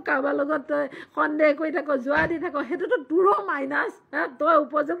ষ্টপ কাৰোবাৰ লগত তই সন্দেহ কৰি থাক যোৱা দি থাক সেইটোতো তোৰো মাইনাছ তই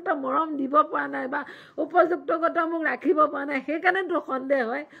উপযুক্ত মৰম দিব পৰা নাই বা উপযুক্তগত মোক ৰাখিব পৰা নাই সেইকাৰণে তোৰ সন্দেহ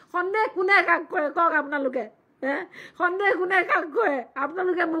হয় সন্দেহ কোনে কাক কৰে কওক আপোনালোকে সন্দেহ কোনে কাক কৰে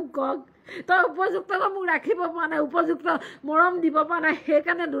আপোনালোকে মোক কওক তই উপযুক্তকৈ মোক ৰাখিব পৰা নাই উপযুক্ত মৰম দিব পৰা নাই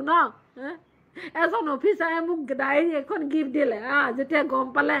সেইকাৰণেতো ন এজন অফিচাৰে মোক ডায়েৰী এখন গিফ্ট দিলে যেতিয়া গম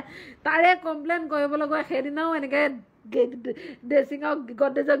পালে তাৰে কমপ্লেইন কৰিবলৈ গৈ সেইদিনাও এনেকৈ ড্ৰেছিঙৰ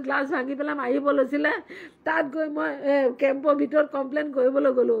গডৰেজৰ গ্লাছ ভাঙি পেলাই মাৰিব লৈছিলে তাত গৈ মই কেম্পৰ ভিতৰত কমপ্লেইন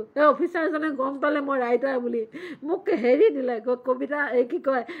কৰিবলৈ গ'লোঁ অফিচাৰজনে গম পালে মই ৰাইটাৰ বুলি মোক হেৰি দিলে কবিতা কি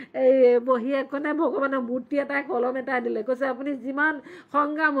কয় বহী এখনে ভগৱানৰ মূৰ্তি এটাই কলম এটা দিলে কৈছে আপুনি যিমান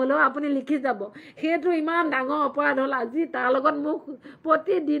সংগ্ৰাম হ'লেও আপুনি লিখি যাব সেইটো ইমান ডাঙৰ অপৰাধ হ'ল আজি তাৰ লগত মোক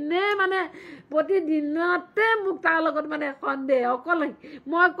প্ৰতিদিনতে মোক তাৰ লগত মানে সন্দেহ অকল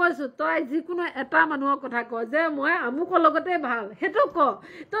মই কৈছোঁ তই যিকোনো এটা মানুহৰ কথা ক যে মই আমুকৰ লগতে ভাল সেইটো ক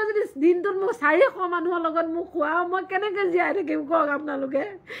তই যদি দিনটোত মোক 400 মানুহৰ লগত মোক খোৱাও মই কেনেকৈ জীয়াই থাকিম কওক আপোনালোকে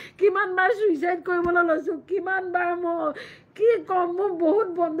কিমানবাৰ ছুইচাইড কৰিবলৈ লৈছোঁ কিমানবাৰ মই কি ক'ম মোৰ বহুত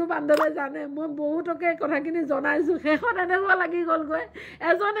বন্ধু বান্ধৱে জানে মই বহুতকে কথাখিনি জনাইছোঁ শেষত এনেকুৱা লাগি গ'লগৈ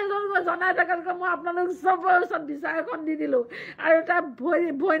এজন জনাই থকাতকৈ মই আপোনালোক চবৰ ওচৰত বিচাৰ এখন দি দিলোঁ আৰু তাৰ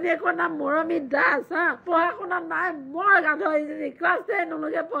ভৈনীয়েকৰ নাম মৰমী দাস পঢ়া শুনা নাই মই গাধ ক্লাছ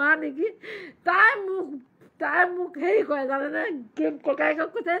 10 পঢ়া নেকি তাই মোক হেৰি কৰে জানেনে ককায়েকক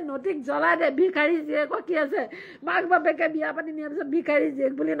কৈছে নদীক জ্বলাই দে ভিখাৰী জীয়েকৰ কি আছে মাক বাপেকে বিয়া পাতি নিয়াৰ পিছত ভিখাৰী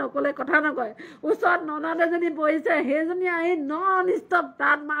জীয়েক বুলি নক'লে কথা নকয় ওচৰত ননদ এজনী বহিছে সেইজনী আহি নন ষ্টপ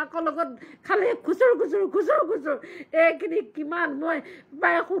তাত মাকৰ লগত খালি খুচুৰ এইখিনি কিমান মই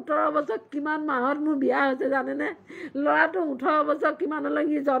প্ৰায় 17 বছৰ কিমান মাহত মোৰ বিয়া হৈছে জানেনে ল'ৰাটো 18 বছৰ কিমানলৈ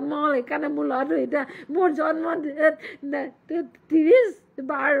সি জন্ম হ'ল সেইকাৰণে মোৰ ল'ৰাটো এতিয়া মোৰ জন্ম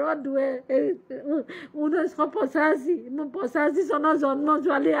 1985 মোৰ 85 চনৰ জন্ম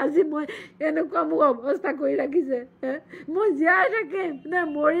ছোৱালী আজি মই এনেকুৱা মোক অৱস্থা কৰি ৰাখিছে মই জীয়াই থাকিম নে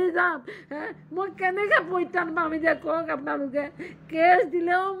মৰি যাম মই কেনেকৈ পৰিত্ৰাণ পাম এতিয়া কওক আপোনালোকে কেছ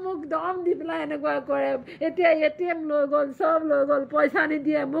দিলেও মোক দম দি পেলাই এনেকুৱা কৰে এতিয়া ATM লৈ গ'ল চব লৈ গ'ল পইচা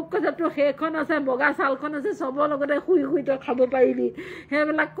নিদিয়ে মোক কৈছে তোৰ সেইখন আছে বগা চালখন আছে চবৰ লগতে শুই তই খাব পাৰিবি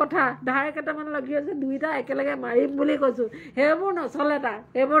সেইবিলাক কথা ধাৰ কেইটামান লাগি আছে দুইটা একেলগে মাৰিম বুলি কৈছোঁ সেইবোৰ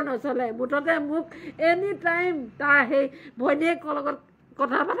নচলে মুঠতে মোক এনি টাইম তাৰ সেই ভৈনীয়েকৰ লগত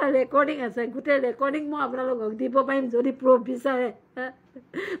কথা পতা ৰেকৰ্ডিং আছে গোটেই ৰেকৰ্ডিং মই আপোনালোকক দিব পাৰিম যদি প্ৰুফ বিচাৰে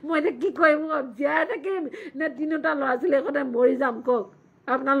মই এতিয়া কি কৰিম জীয়াই থাকিম নে তিনিটা ল'ৰা ছোৱালীৰ সৈতে মৰি যাম কওক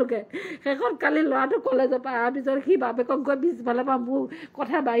আপোনালোকে শেষত কালি ল'ৰাটো কলেজৰ পৰা অহাৰ পিছত সি বাপেকক গৈ পিছফালৰ পৰা মোৰ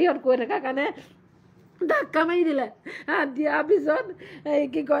কথা বাহিৰত কৈ থকাৰ কাৰণে ধাক্কা মাৰি দিলে দিয়াৰ পিছত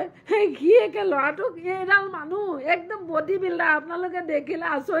কি কয় সি একে ল'ৰাটোক এইডাল মানুহ একদম বডি বিল্ডাৰ আপোনালোকে দেখিলে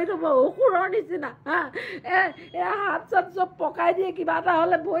আচৰিত হ'ব অসুৰৰ নিচিনা হাত চাত চব পকাই দিয়ে কিবা এটা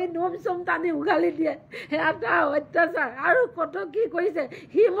হ'লে ভৰি নোম চোম টানি উঘালি দিয়ে সেয়া তাৰ অত্যাচাৰ আৰু কত কি কৰিছে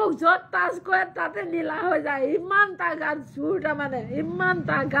সি মোক য'ত টাচ কৰে তাতে নীলা হৈ যায় ইমান তাৰ গাত জোৰ তাৰমানে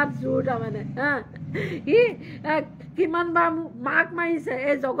সি কিমানবাৰ মোক মাক মাৰিছে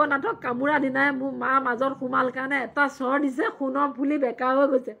এই জগন্নাথক কামোৰা দিনাই মোৰ মা মাজত সোমাল কাৰণে এটা চৰ দিছে সোণৰ ফুলি বেকা হৈ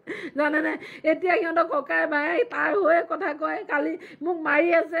গৈছে জানেনে এতিয়া সিহঁতৰ ককাই ভাই তাৰ হৈয়ে কথা কয় কালি মোক মাৰি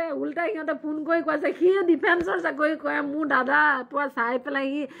আছে উল্টাই সিহঁতে ফোন কৰি কৈছে সি ডিফেন্সৰ চাকৰি কৰে মোৰ দাদা পৰা চাই পেলাই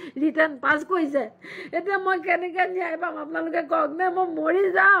সি ৰিটাৰ্ণ পাছ কৰিছে এতিয়া মই কেনেকৈ ন্যায় পাম আপোনালোকে কওক নে মই মৰি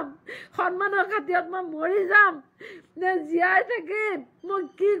যাম সন্মানৰ খাতিৰত মই মৰি যাম নে জীয়াই থাকিম মই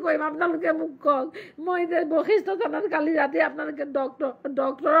কি কৰিম আপোনালোকে মোক কওক মই এতিয়া বশিষ্ঠ থানাত কালি ৰাতি আপোনালোকে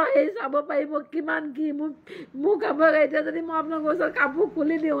ডক্টৰৰ হেৰি চাব পাৰিব কিমান কি মোক আপোনালোকে এতিয়া যদি মই আপোনালোকৰ ওচৰত কাপোৰ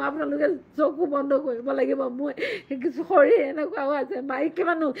খুলি দিওঁ আপোনালোকে চকু বন্ধ কৰিব লাগিব মই শৰীৰ এনেকুৱা হৈ আছে মাইকী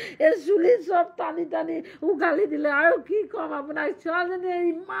মানুহ এই চুলি চব টানি টানি উঘালি দিলে আৰু কি ক'ম আপোনাক ছোৱালীজনীয়ে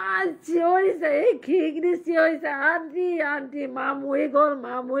ইমান চিঞৰিছে এই খিৰিকিনি চিঞৰিছে আণ্টি আণ্টি মা মৰি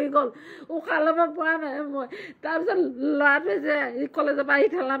গ'ল উশাহ ল'ব পৰা নাই মই তাৰপিছত ল'ৰাটোৱে যে কলেজৰ পৰা আহি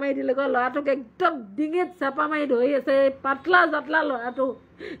ঠেলা মাৰি দিলে গৈ ল'ৰাটোক একদম ডিঙিত চেপা মাৰি ধৰি আছে এই পাতলা জাতলা ল'ৰাটো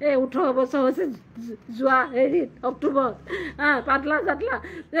এই 18 বছৰ হৈছে যোৱা হেৰিত অক্টোবৰত পাতলা চাতলা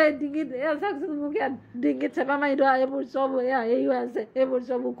এই ডিঙিত চাওকচোন মোক ইয়াত ডিঙিত চেপা মাৰি ধৰা এইবোৰ চব হেৰি হৈ আছে এইবোৰ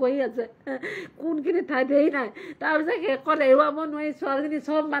চব উকৰি আছে কোনখিনি ঠাইত হেৰি নাই তাৰপিছত শেষত এৰুৱাব নোৱাৰি ছোৱালীজনী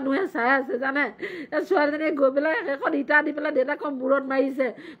চব মানুহে চাই আছে জানে ছোৱালীজনীয়ে গৈ পেলাই শেষত ইটা দি পেলাই দেউতাকক মূৰত মাৰিছে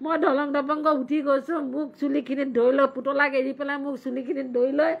মই ধলং দপংগ উঠি গৈছোঁ মোক চুলিখিনিত ধৰি লৈ পুতলাক এৰি পেলাই মোক চুলিখিনিত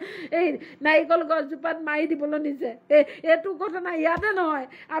ধৰি লৈ এই নাৰিকল গছজোপাত মাৰি দিবলৈ নিছে এইটো ঘটনা ইয়াতে নহয়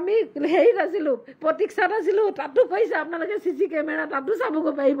আমি হেৰিত আছিলোঁ প্ৰতীক্ষাত আছিলোঁ তাতো কৈছে আপোনালোকে CC কেমেৰা তাতো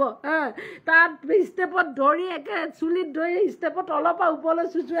চাবগৈ পাৰিব তাত ষ্টেপত ধৰি একে চুলিত ধৰি ষ্টেপত তলৰ পৰা ওপৰলৈ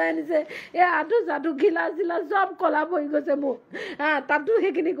চুচুৱাই আনিছে এই আঁঠু চাঠু ঘিলা চিলা চব কলা পৰি গৈছে মোক তাতো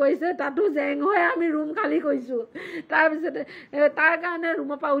সেইখিনি কৰিছে তাতো জেং হৈ আমি ৰুম খালী কৰিছোঁ তাৰপিছতে তাৰ কাৰণে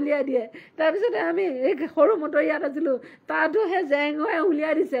ৰুমৰ পৰা উলিয়াই দিয়ে তাৰপিছতে আমি এই সৰু মটৰীয়াত আছিলোঁ তাতো সেই জেং হৈ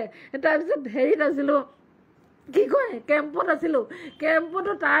উলিয়াই দিছে তাৰপিছত হেৰিত আছিলোঁ কি কয় কেম্পত আছিলোঁ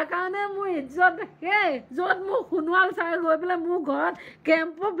কেম্পতো তাৰ কাৰণে মোৰ ইজ্জত য'ত মোক সোণোৱাল ছাৰ গৈ পেলাই মোৰ ঘৰত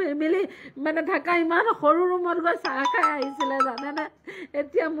কেম্পৰ ফেমিলি মানে থকা ইমান সৰু ৰুমত গৈ চাহ খাই আহিছিলে জানেনে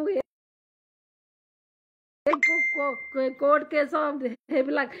এতিয়া মোক কোৰ্ট কেছৰ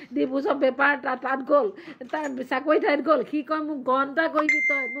সেইবিলাক ডিবু চব বেপাৰ তাত গ'ল তাৰ চাকৰি ঠাইত গ'ল সি কয় মোক ঘণ্টা কৰিবি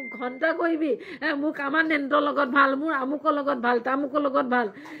তই মোক ঘণ্টা কৰিবি মোক আমাৰ নেণ্টৰ লগত ভাল মোৰ আমুকৰ লগত ভাল তামুকৰ লগত ভাল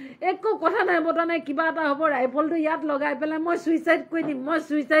একো কথা নাই বতা নাই কিবা এটা হ'ব ৰাইফলটো ইয়াত লগাই পেলাই মই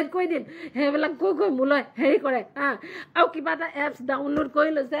চুইচাইড কৰি দিম সেইবিলাক কৈ মোলৈ হেৰি কৰে আৰু কিবা এটা এপছ ডাউনলোড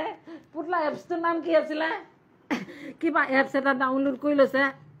কৰি লৈছে পুতলা এপছটোৰ নাম কি আছিলে কিবা এপছ এটা ডাউনলোড কৰি লৈছে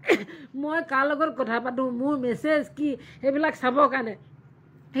মই কাৰ লগত কথা পাতোঁ মোৰ মেছেজ কি সেইবিলাক চাবৰ কাৰণে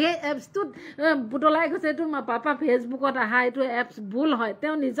সেই এপছটোত পুতলাই কৈছে এইটো পাপা ফেচবুকত অহা এইটো এপছ ভুল হয়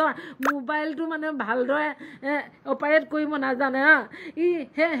তেওঁ নিজৰ মোবাইলটো মানে ভালদৰে অপাৰেট কৰিব নাজানে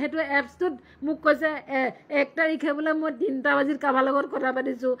সেইটো এপছটোত মোক কৈছে 1 তাৰিখে বোলে মই 3টা বাজিত কাৰোবাৰ লগত কথা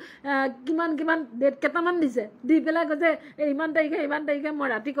পাতিছোঁ কিমান ডেট কেইটামান দিছে দি পেলাই কৈছে ইমান তাৰিখে মই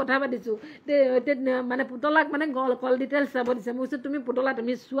ৰাতি কথা পাতিছোঁ মানে পুতলাক মানে কল ডিটেইলছ চাব দিছে মই কৈছোঁ তুমি পুতলা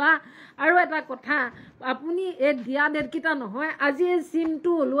তুমি চোৱা আৰু এটা কথা আপুনি এই দিয়া ডেটকেইটা নহয় আজি এই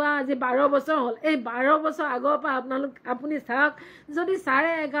চিমটো ওলোৱা আজি 12 বছৰ হ'ল এই 12 বছৰ আগৰ পৰা আপুনি চাওক যদি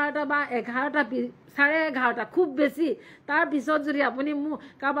 11:30 বা 11টা 11:30 খুব বেছি তাৰপিছত যদি আপুনি মোক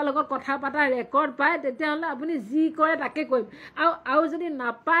কাৰোবাৰ লগত কথা পতা ৰেকৰ্ড পায় তেতিয়াহ'লে আপুনি যি কৰে তাকে কৰিম আৰু যদি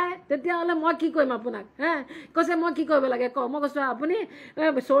নাপায় তেতিয়াহ'লে মই কি কৰিম আপোনাক কৈছে মই কি কৰিব লাগে মই কৈছোঁ আপুনি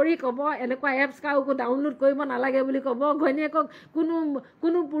চৰি ক'ব এনেকুৱা এপছ কাকো ডাউনলোড কৰিব নালাগে বুলি ক'ব ঘৈণীয়েকক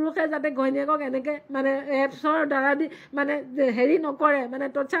কোনো পুৰুষে যাতে ঘৈণীয়েকক এনেকৈ মানে এপছৰ দ্বাৰা দি মানে হেৰি নকৰে মানে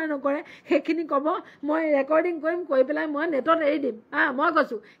টৰ্চাৰ নকৰে সেইখিনি ক'ব মই ৰেকৰ্ডিং কৰিম কৰি পেলাই মই নেটত এৰি দিম মই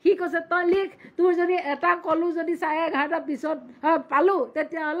কৈছোঁ সি কৈছে তই লিখ তোৰ যদি এটা কলো যদি 11:30 পিছত পালোঁ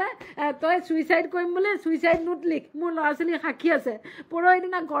তেতিয়াহ'লে তই চুইচাইড কৰিম বুলি চুইচাইড নোট লিখ মোৰ ল'ৰা ছোৱালী সাক্ষী আছে পৰহি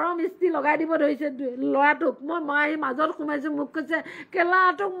দিনা গৰম ইস্ত্ৰি লগাই দিব ধৰিছে ল'ৰাটোক মই মাজত সোমাইছোঁ মোক কৈছে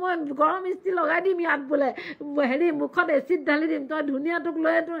কেলাটোক মই গৰম ইস্ত্ৰি লগাই দিম ইয়াত বোলে হেৰি মুখত এচিড ঢালি দিম তই ধুনীয়াটোক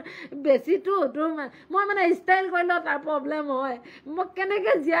লৈ তোৰ বেছিটো তোৰ মই মানে ষ্টাইল কৰিলেও তাৰ প্ৰব্লেম হয় মই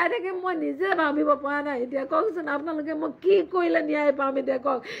কেনেকৈ জীয়াই থাকিম মই নিজে ভাবিব পৰা নাই এতিয়া কওকচোন আপোনালোকে মই কি কৰিলে ন্যায় পাম এতিয়া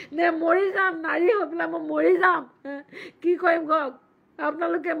কওক নে মৰি যাম নাৰী হৈ পেলাই মই মৰি যাম কি কৰিম কওক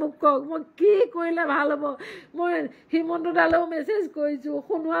আপোনালোকে মোক কওক মই কি কৰিলে ভাল হ'ব মই হিমন্ত দালেও মেছেজ কৰিছোঁ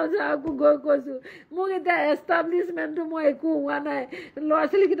সোণোৱাল ছাৰকো গৈ কৈছোঁ মোক এতিয়া এষ্টাব্লিছমেণ্টটো মই একো হোৱা নাই ল'ৰা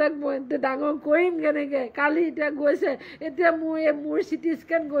ছোৱালীকেইটাক মই ডাঙৰ কৰিম কেনেকৈ কালি এতিয়া গৈছে এতিয়া মোৰ CT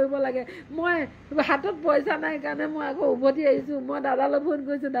স্কেন কৰিব লাগে মই হাতত পইচা নাই কাৰণে মই আকৌ উভতি আহিছোঁ মই দাদালৈ ফোন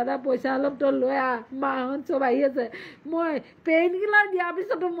কৰিছোঁ দাদা পইচা অলপ তই লৈ আহ মাহঁত চব আহি আছে মই পেইন কিলাৰ দিয়াৰ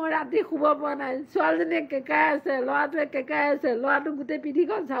পিছতো মই ৰাতি শুব পৰা নাই ছোৱালীজনীয়ে কেকাই আছে ল'ৰাটোৱে কেকাই আছে ল'ৰাটো গোটেই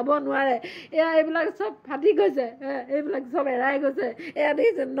পিঠিখন চাব নোৱাৰে এইবিলাক চব ফাটি গৈছে এইবিলাক চব এৰাই গৈছে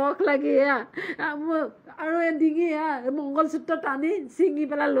দেখিছে নখ লাগি মোৰ আৰু ডিঙি মংগলসূত্ৰ টানি ছিঙি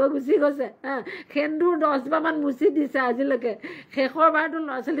পেলাই লৈ গুচি গৈছে সেন্দুৰ 10বাৰমান মুচি দিছে আজিলৈকে শেষৰ বাৰটো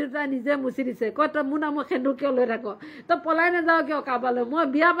ল'ৰা ছোৱালী দুটাই নিজে মুচি দিছে কয় তই মোৰ নামৰ সেন্দুৰ কিয় লৈ থাক তই পলাই নাযাওঁ কিয় কাৰোবালৈ মই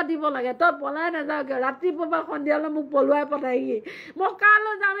বিয়া পাতিব লাগে তই পলাই নাযাওঁ কিয় ৰাতিপুৱা বা সন্ধিয়ালৈ মোক পলুৱাই পঠাইহি মই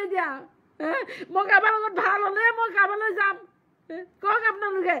কালৈ যাম এতিয়া মই কাৰোবাৰ লগত ভাল হ'লে মই কাৰোবালৈ যাম কওক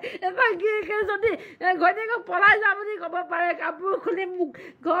আপোনালোকে এটা কি যদি ঘৈণীয়েকক পলাই যাওঁ বুলি ক'ব পাৰে কাপোৰ খুলি মোক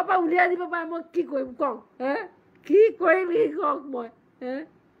ঘৰৰ পৰা উলিয়াই দিব পাৰে মই কি কৰিম কওক কি কৰিম সি কওক মই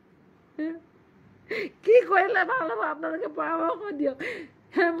কি কৰিলে ভাল হ'ব আপোনালোকে পৰামৰ্শ দিয়ক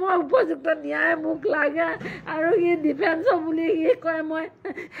মই উপযুক্ত ন্যায় মোক লাগে আৰু সি ডিফেন্সৰ বুলি সি কয় মই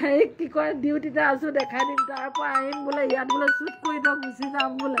হেৰি কি কয় ডিউটিতে আছোঁ দেখাই দিম তাৰপৰা আহিম বোলে ইয়াত বোলে শ্বুট কৰি দিয়ক গুচি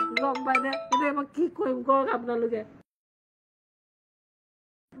যাম বোলে গম পাইনে এতিয়া মই কি কৰিম কওক আপোনালোকে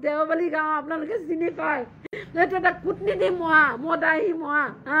দেওবালী গাঁও আপোনালোকে চিনি পায় এইটো এটা কূটনীতি মহা মদাহী মহা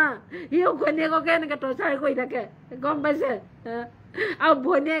সিও ঘৈণীয়েককে এনেকৈ টৰ্চাৰ কৰি থাকে গম পাইছে আৰু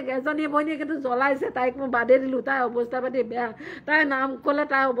ভৈনীয়েক এজনী ভৈনীয়েকেতো জ্বলাইছে তাইক মই বাদে দিলোঁ তাইৰ অৱস্থা পাতি বেয়া তাইৰ নাম ক'লে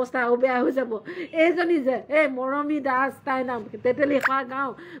তাইৰ অৱস্থা আৰু বেয়া হৈ যাব এইজনী যে এই মৰমী দাস তাইৰ নাম তেতেলী খোৱা গাঁও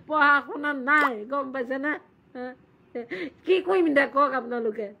পঢ়া শুনা নাই গম পাইছেনে কি কৰিম এতিয়া কওক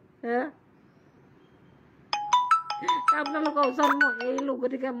আপোনালোকে আপোনালোকৰ ওচৰত মই এৰিলোঁ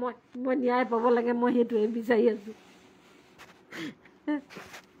গতিকে মই ন্যায় পাব লাগে মই সেইটোৱে বিচাৰি আছোঁ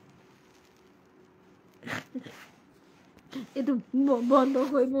এইটো বন্ধ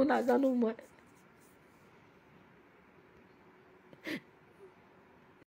কৰিব নাজানো মই